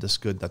tremendous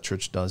good that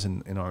church does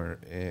in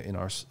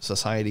our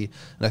society,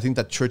 and I think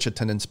that church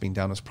attendance being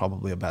down is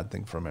probably a bad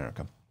thing for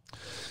America.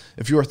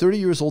 If you are 30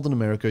 years old in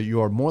America,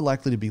 you are more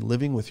likely to be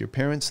living with your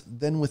parents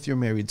than with your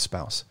married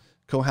spouse.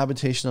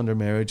 Cohabitation under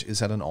marriage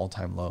is at an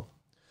all-time low.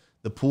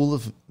 The pool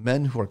of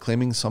men who are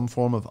claiming some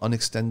form of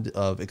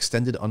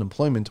extended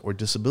unemployment or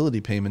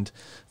disability payment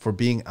for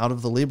being out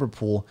of the labor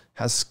pool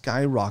has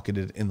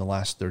skyrocketed in the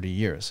last 30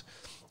 years.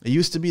 It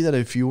used to be that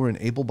if you were an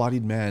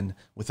able-bodied man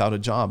without a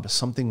job,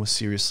 something was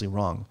seriously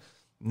wrong.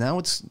 Now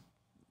it's,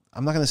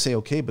 I'm not going to say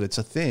okay, but it's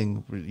a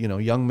thing. You know,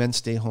 young men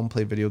stay home,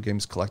 play video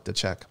games, collect a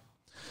check.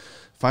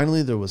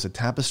 Finally, there was a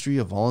tapestry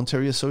of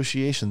voluntary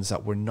associations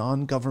that were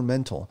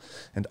non-governmental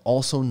and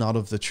also not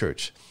of the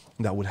church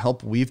that would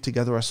help weave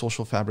together our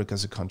social fabric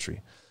as a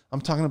country.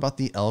 I'm talking about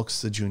the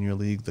Elks, the Junior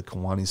League, the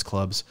Kiwanis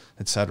clubs,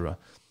 etc.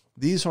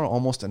 These are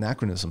almost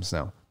anachronisms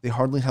now. They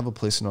hardly have a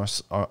place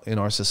in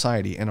our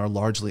society and are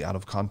largely out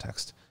of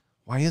context.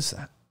 Why is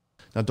that?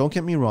 Now, don't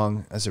get me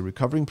wrong, as a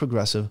recovering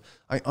progressive,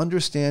 I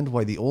understand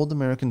why the old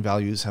American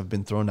values have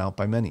been thrown out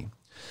by many.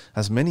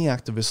 As many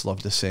activists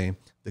love to say,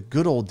 the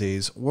good old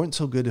days weren't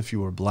so good if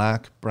you were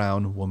black,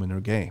 brown, woman,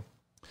 or gay.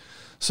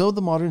 So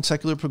the modern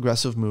secular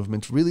progressive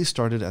movement really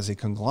started as a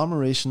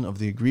conglomeration of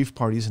the aggrieved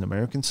parties in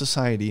American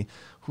society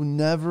who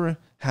never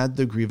had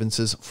their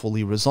grievances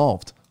fully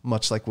resolved,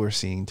 much like we're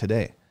seeing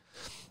today.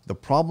 The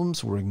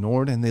problems were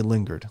ignored and they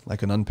lingered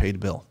like an unpaid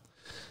bill.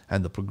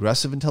 And the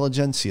progressive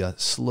intelligentsia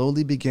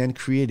slowly began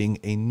creating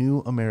a new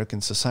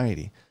American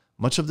society.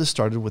 Much of this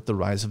started with the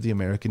rise of the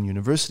American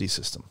university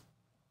system.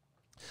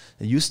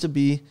 It used to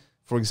be,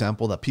 for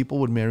example, that people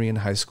would marry in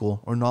high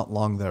school or not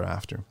long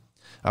thereafter.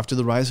 After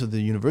the rise of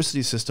the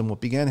university system, what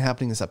began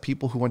happening is that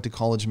people who went to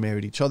college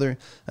married each other,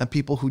 and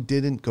people who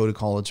didn't go to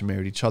college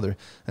married each other.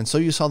 And so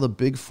you saw the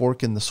big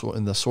fork in the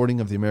sorting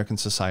of the American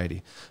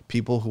society.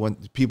 People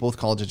with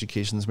college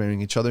educations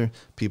marrying each other,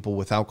 people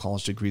without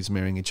college degrees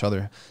marrying each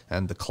other,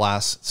 and the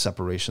class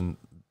separation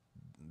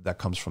that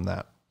comes from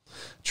that.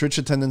 Church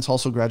attendance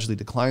also gradually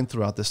declined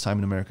throughout this time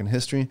in American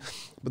history,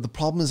 but the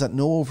problem is that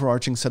no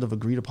overarching set of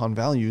agreed upon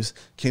values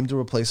came to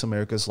replace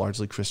America's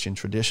largely Christian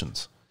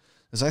traditions.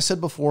 As I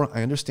said before,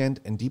 I understand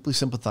and deeply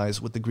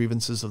sympathize with the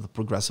grievances of the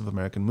progressive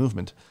American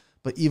movement,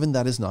 but even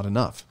that is not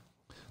enough.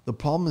 The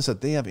problem is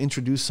that they have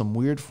introduced some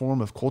weird form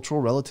of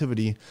cultural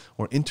relativity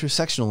or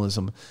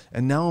intersectionalism,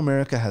 and now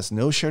America has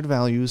no shared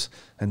values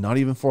and not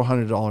even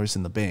 $400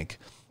 in the bank.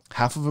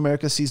 Half of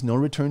America sees no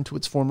return to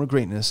its former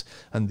greatness,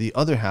 and the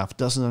other half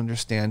doesn't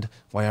understand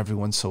why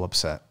everyone's so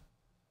upset.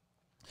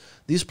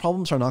 These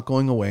problems are not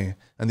going away,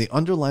 and the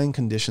underlying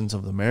conditions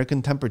of the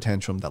American temper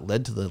tantrum that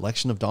led to the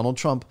election of Donald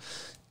Trump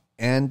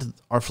and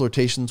our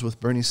flirtations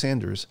with Bernie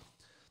Sanders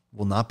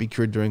will not be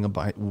cured during a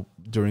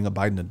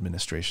Biden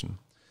administration.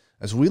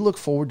 As we look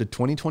forward to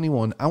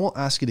 2021, I will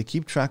ask you to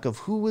keep track of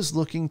who is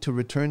looking to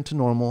return to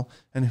normal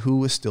and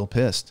who is still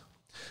pissed.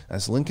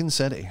 As Lincoln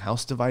said, a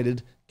house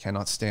divided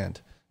cannot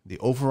stand. The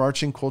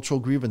overarching cultural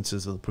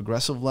grievances of the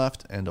progressive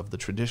left and of the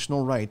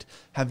traditional right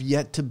have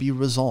yet to be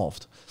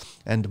resolved,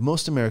 and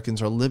most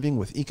Americans are living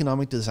with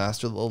economic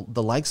disaster,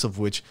 the likes of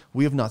which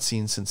we have not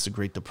seen since the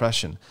Great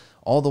Depression.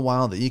 All the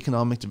while, the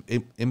economic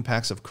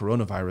impacts of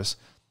coronavirus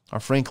are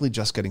frankly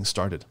just getting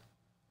started.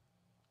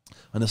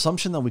 An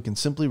assumption that we can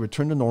simply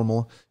return to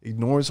normal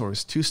ignores or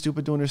is too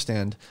stupid to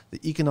understand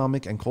the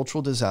economic and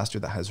cultural disaster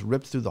that has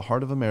ripped through the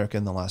heart of America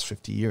in the last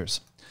 50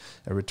 years.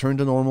 A return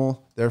to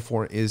normal,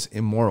 therefore, is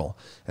immoral,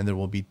 and there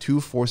will be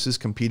two forces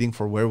competing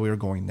for where we are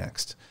going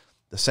next.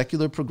 The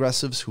secular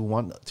progressives who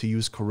want to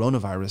use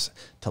coronavirus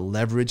to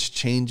leverage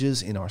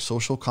changes in our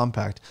social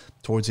compact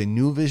towards a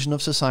new vision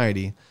of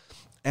society,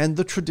 and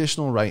the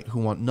traditional right who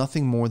want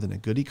nothing more than a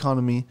good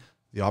economy,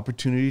 the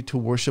opportunity to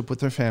worship with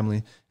their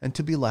family, and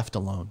to be left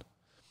alone.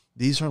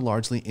 These are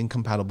largely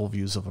incompatible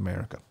views of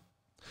America.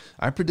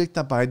 I predict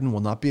that Biden will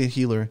not be a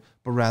healer,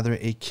 but rather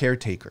a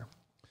caretaker.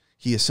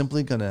 He is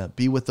simply going to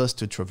be with us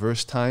to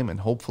traverse time and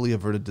hopefully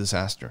avert a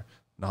disaster,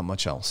 not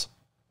much else.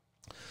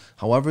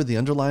 However, the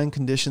underlying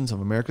conditions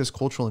of America's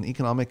cultural and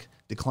economic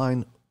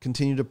decline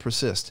continue to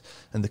persist,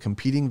 and the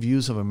competing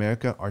views of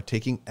America are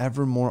taking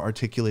ever more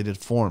articulated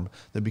form.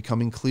 They're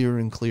becoming clearer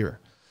and clearer,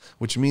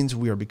 which means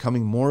we are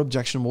becoming more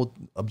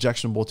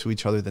objectionable to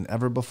each other than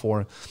ever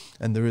before,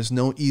 and there is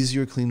no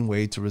easier, clean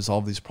way to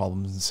resolve these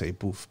problems and say,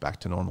 poof, back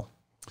to normal.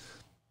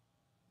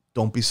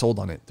 Don't be sold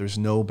on it. There's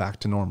no back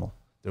to normal.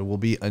 There will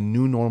be a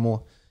new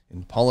normal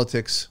in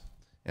politics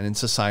and in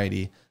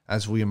society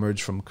as we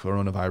emerge from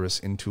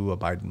coronavirus into a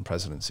Biden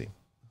presidency.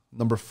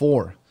 Number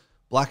 4,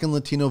 Black and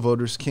Latino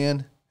voters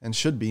can and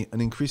should be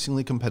an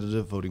increasingly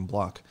competitive voting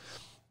bloc.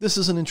 This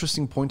is an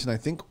interesting point, and I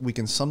think we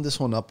can sum this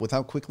one up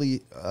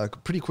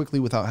pretty quickly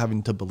without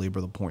having to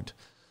belabor the point.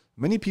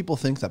 Many people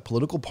think that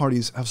political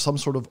parties have some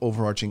sort of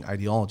overarching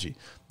ideology.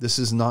 This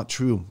is not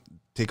true.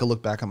 Take a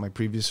look back at my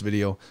previous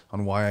video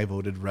on why I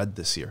voted red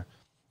this year.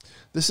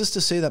 This is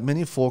to say that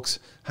many folks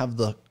have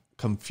the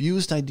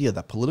confused idea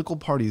that political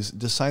parties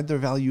decide their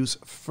values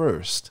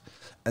first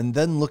and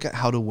then look at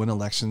how to win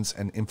elections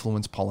and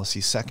influence policy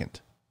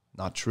second.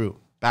 Not true.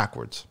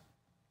 Backwards.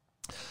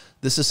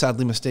 This is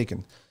sadly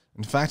mistaken.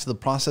 In fact, the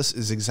process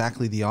is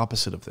exactly the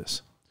opposite of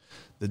this.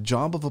 The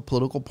job of a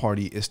political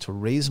party is to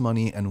raise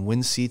money and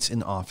win seats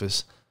in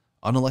office,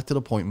 unelected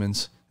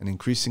appointments, and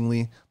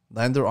increasingly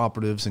land their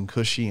operatives in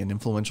cushy and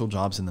influential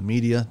jobs in the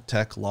media,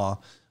 tech, law,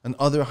 and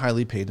other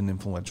highly paid and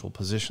influential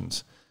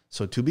positions.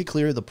 So to be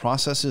clear, the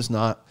process is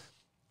not,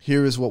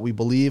 here is what we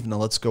believe, now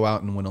let's go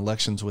out and win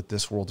elections with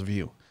this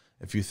worldview.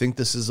 If you think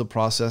this is a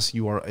process,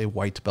 you are a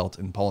white belt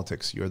in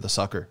politics. You're the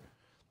sucker.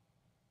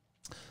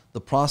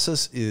 The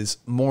process is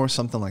more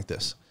something like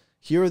this.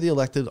 Here are the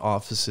elected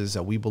offices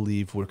that we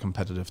believe we're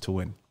competitive to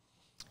win.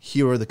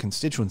 Here are the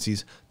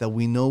constituencies that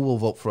we know will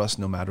vote for us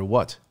no matter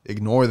what.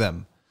 Ignore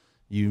them.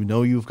 You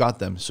know you've got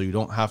them, so you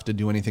don't have to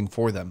do anything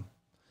for them.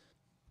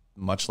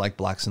 Much like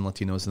blacks and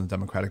Latinos in the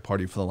Democratic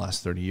Party for the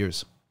last 30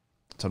 years.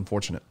 It's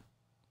unfortunate.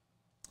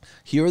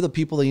 Here are the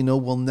people that you know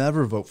will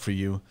never vote for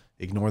you.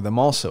 Ignore them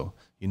also.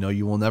 You know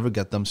you will never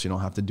get them, so you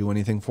don't have to do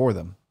anything for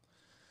them.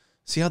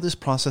 See how this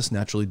process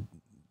naturally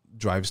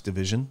drives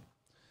division?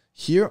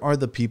 Here are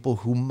the people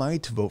who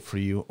might vote for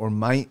you or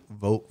might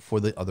vote for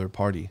the other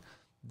party.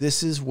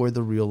 This is where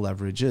the real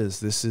leverage is.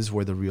 This is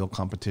where the real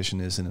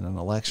competition is in an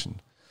election.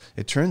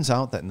 It turns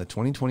out that in the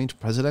 2020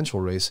 presidential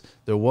race,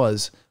 there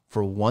was,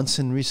 for once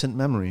in recent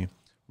memory,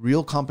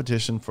 real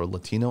competition for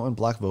Latino and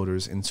black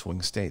voters in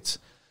swing states.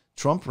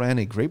 Trump ran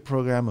a great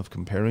program of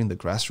comparing the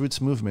grassroots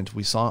movement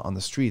we saw on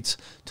the streets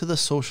to the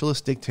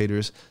socialist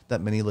dictators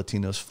that many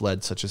Latinos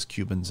fled, such as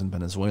Cubans and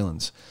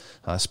Venezuelans,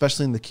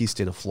 especially in the key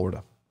state of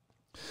Florida.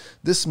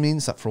 This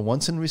means that for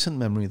once in recent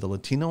memory, the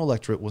Latino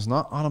electorate was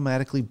not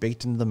automatically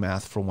baked into the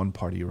math for one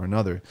party or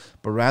another,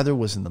 but rather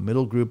was in the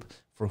middle group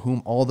for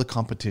whom all the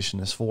competition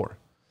is for.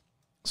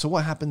 So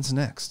what happens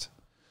next?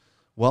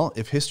 Well,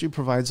 if history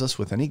provides us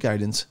with any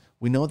guidance,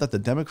 we know that the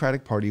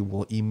Democratic Party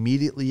will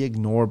immediately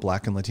ignore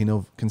black and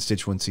Latino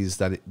constituencies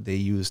that they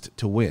used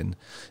to win,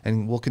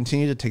 and will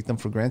continue to take them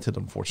for granted,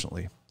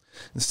 unfortunately.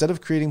 Instead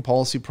of creating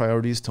policy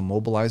priorities to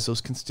mobilize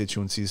those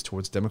constituencies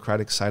towards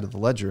Democratic side of the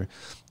ledger,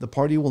 the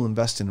party will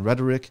invest in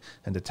rhetoric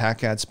and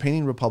attack ads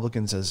painting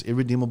Republicans as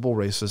irredeemable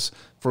racists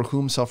for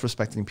whom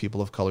self-respecting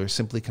people of color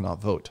simply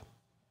cannot vote.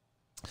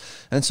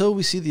 And so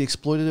we see the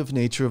exploitative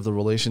nature of the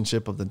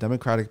relationship of the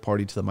Democratic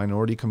Party to the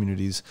minority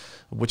communities,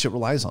 which it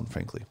relies on,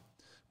 frankly.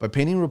 By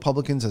painting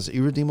Republicans as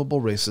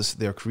irredeemable racists,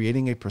 they are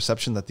creating a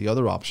perception that the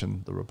other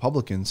option, the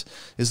Republicans,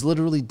 is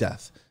literally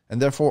death,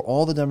 and therefore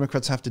all the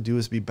Democrats have to do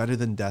is be better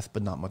than death,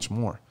 but not much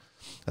more.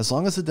 As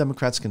long as the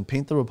Democrats can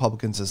paint the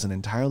Republicans as an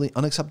entirely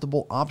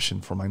unacceptable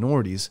option for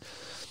minorities,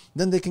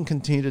 then they can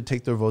continue to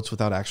take their votes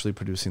without actually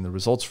producing the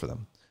results for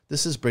them.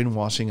 This is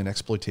brainwashing and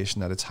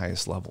exploitation at its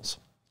highest levels.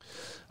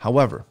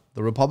 However,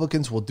 the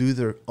Republicans will do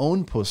their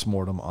own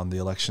postmortem on the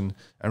election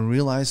and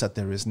realize that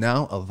there is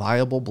now a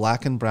viable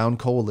black and brown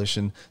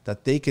coalition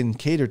that they can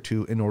cater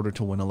to in order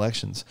to win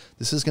elections.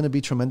 This is going to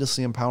be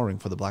tremendously empowering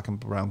for the black and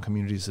brown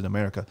communities in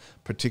America,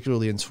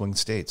 particularly in swing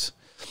states.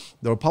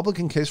 The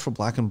Republican case for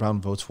black and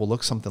brown votes will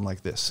look something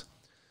like this.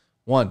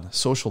 1.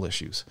 Social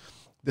issues.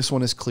 This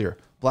one is clear.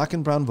 Black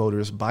and brown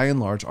voters, by and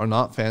large, are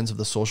not fans of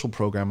the social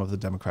program of the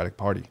Democratic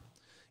Party.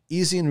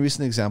 Easy and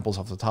recent examples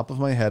off the top of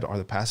my head are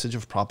the passage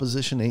of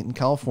Proposition 8 in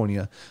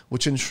California,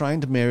 which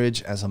enshrined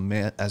marriage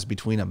as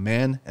between a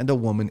man and a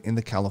woman in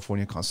the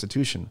California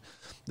Constitution.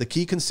 The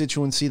key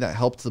constituency that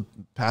helped the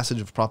passage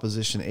of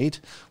Proposition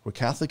 8 were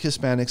Catholic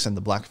Hispanics and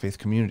the black faith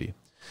community.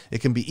 It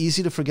can be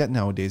easy to forget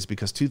nowadays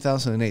because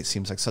 2008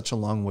 seems like such a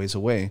long ways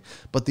away,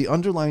 but the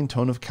underlying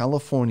tone of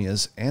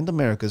California's and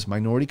America's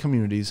minority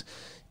communities,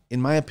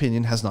 in my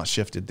opinion, has not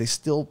shifted. They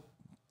still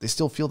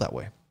feel that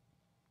way.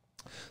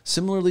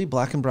 Similarly,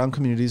 black and brown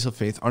communities of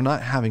faith are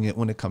not having it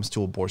when it comes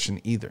to abortion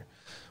either.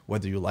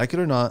 Whether you like it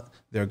or not,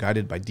 they are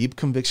guided by deep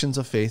convictions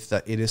of faith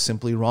that it is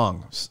simply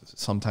wrong,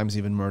 sometimes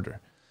even murder.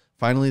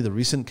 Finally, the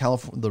recent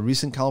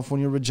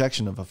California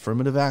rejection of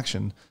affirmative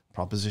action,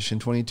 Proposition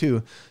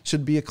 22,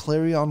 should be a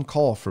clarion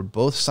call for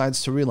both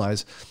sides to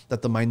realize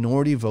that the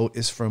minority vote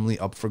is firmly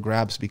up for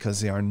grabs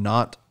because they are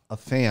not a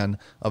fan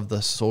of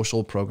the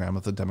social program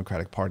of the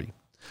Democratic Party.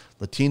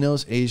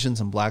 Latinos, Asians,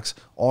 and blacks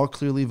all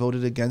clearly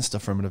voted against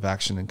affirmative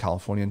action in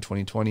California in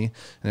 2020,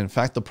 and in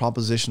fact, the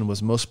proposition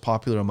was most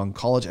popular among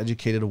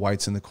college-educated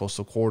whites in the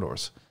coastal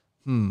corridors.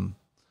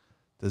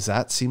 Does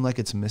that seem like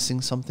it's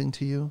missing something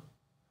to you?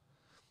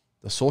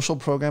 The social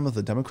program of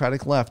the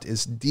Democratic left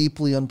is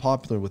deeply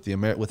unpopular with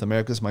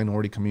America's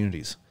minority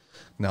communities.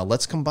 Now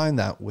let's combine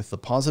that with the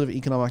positive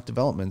economic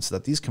developments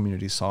that these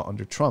communities saw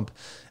under Trump,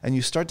 and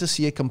you start to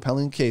see a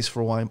compelling case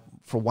for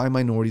why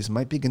minorities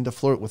might begin to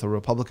flirt with a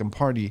Republican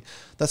Party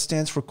that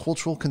stands for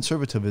cultural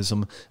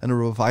conservatism and a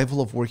revival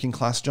of working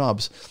class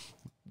jobs,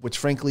 which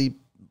frankly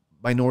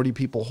minority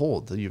people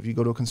hold. If you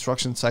go to a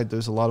construction site,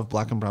 there's a lot of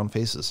black and brown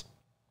faces.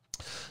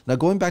 Now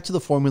going back to the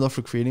formula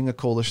for creating a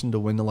coalition to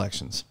win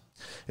elections.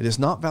 It is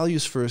not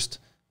values first,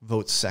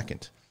 votes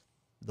second.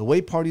 The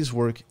way parties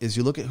work is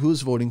you look at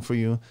who's voting for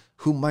you,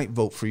 who might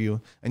vote for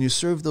you, and you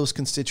serve those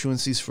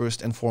constituencies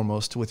first and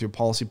foremost with your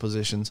policy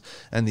positions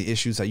and the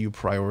issues that you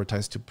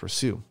prioritize to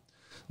pursue.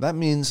 That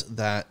means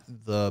that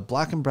the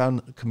black and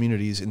brown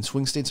communities in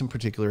swing states in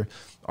particular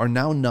are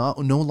now no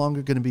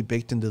longer going to be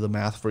baked into the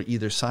math for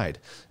either side.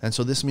 And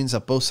so this means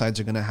that both sides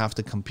are going to have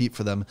to compete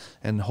for them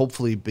and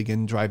hopefully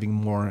begin driving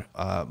more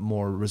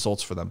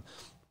results for them.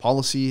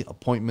 Policy,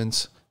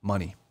 appointments,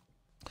 money.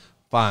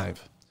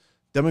 5.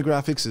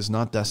 Demographics is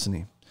not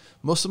destiny.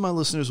 Most of my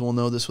listeners will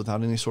know this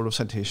without any sort of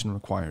citation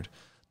required.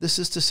 This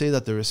is to say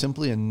that there is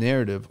simply a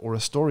narrative or a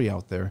story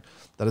out there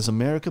that as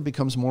America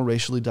becomes more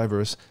racially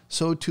diverse,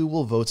 so too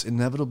will votes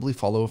inevitably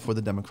follow for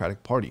the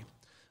Democratic Party.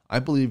 I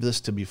believe this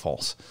to be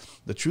false.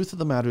 The truth of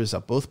the matter is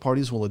that both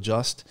parties will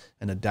adjust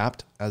and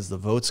adapt as the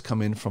votes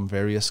come in from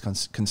various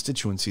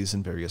constituencies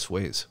in various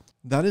ways.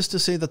 That is to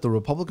say that the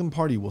Republican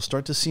Party will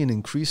start to see an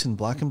increase in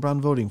black and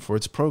brown voting for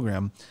its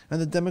program, and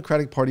the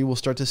Democratic Party will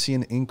start to see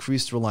an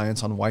increased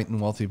reliance on white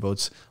and wealthy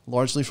votes,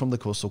 largely from the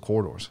coastal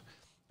corridors.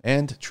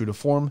 And, true to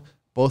form,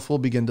 both will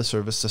begin to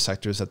service the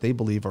sectors that they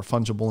believe are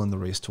fungible in the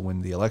race to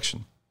win the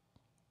election.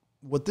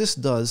 What this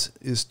does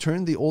is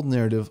turn the old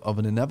narrative of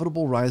an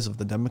inevitable rise of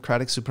the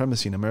Democratic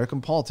supremacy in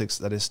American politics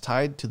that is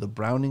tied to the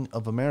browning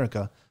of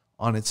America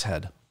on its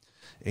head.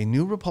 A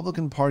new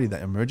Republican Party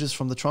that emerges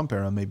from the Trump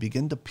era may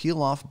begin to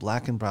peel off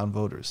black and brown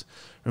voters.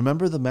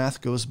 Remember, the math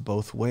goes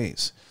both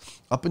ways.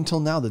 Up until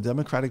now, the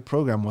Democratic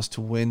program was to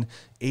win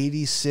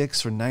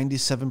 86 or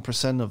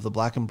 97% of the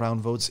black and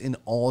brown votes in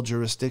all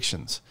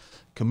jurisdictions.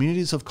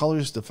 Communities of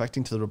colors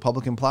defecting to the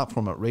Republican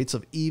platform at rates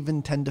of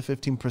even 10 to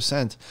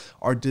 15%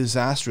 are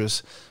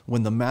disastrous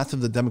when the math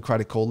of the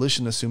Democratic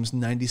coalition assumes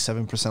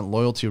 97%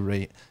 loyalty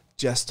rate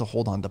just to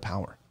hold on to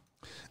power.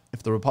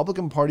 If the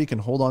Republican Party can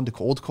hold on to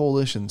old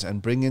coalitions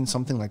and bring in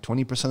something like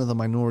 20% of the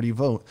minority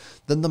vote,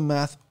 then the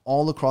math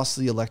all across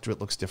the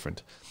electorate looks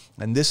different.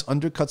 And this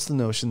undercuts the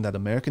notion that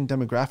American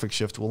demographic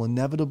shift will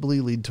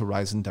inevitably lead to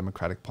rise in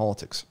Democratic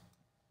politics.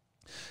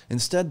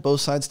 Instead,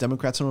 both sides,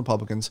 Democrats and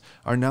Republicans,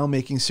 are now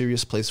making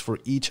serious place for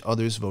each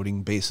other's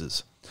voting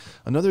bases.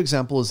 Another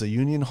example is the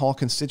Union Hall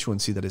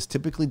constituency that is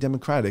typically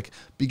Democratic,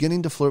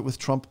 beginning to flirt with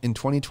Trump in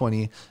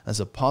 2020 as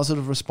a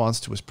positive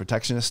response to his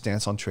protectionist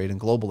stance on trade and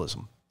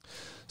globalism.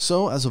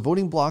 So, as the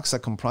voting blocs that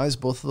comprise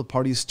both of the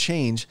parties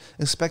change,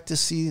 expect to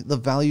see the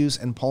values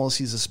and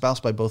policies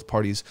espoused by both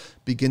parties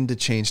begin to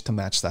change to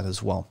match that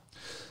as well.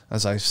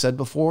 As I've said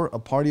before, a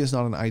party is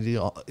not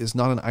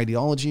an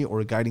ideology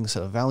or a guiding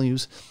set of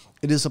values.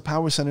 It is a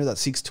power center that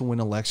seeks to win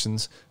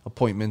elections,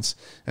 appointments,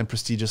 and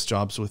prestigious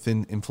jobs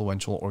within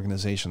influential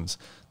organizations.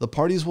 The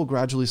parties will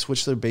gradually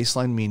switch their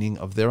baseline meaning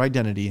of their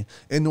identity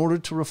in order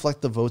to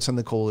reflect the votes and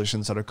the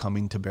coalitions that are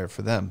coming to bear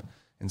for them.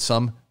 In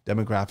sum,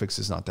 demographics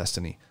is not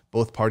destiny.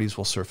 Both parties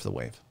will surf the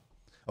wave.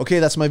 Okay,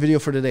 that's my video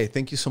for today.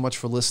 Thank you so much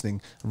for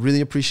listening. I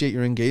really appreciate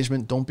your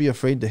engagement. Don't be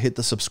afraid to hit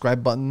the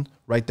subscribe button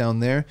right down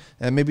there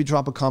and maybe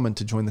drop a comment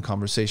to join the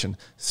conversation.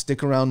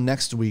 Stick around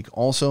next week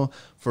also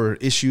for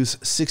issues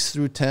 6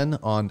 through 10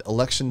 on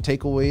election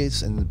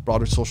takeaways and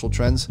broader social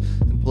trends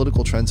and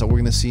political trends that we're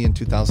going to see in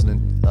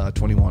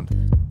 2021.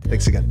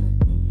 Thanks again.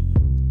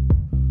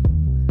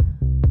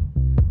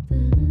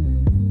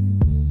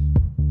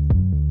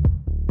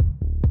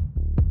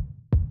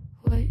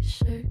 White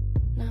shirt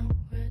now.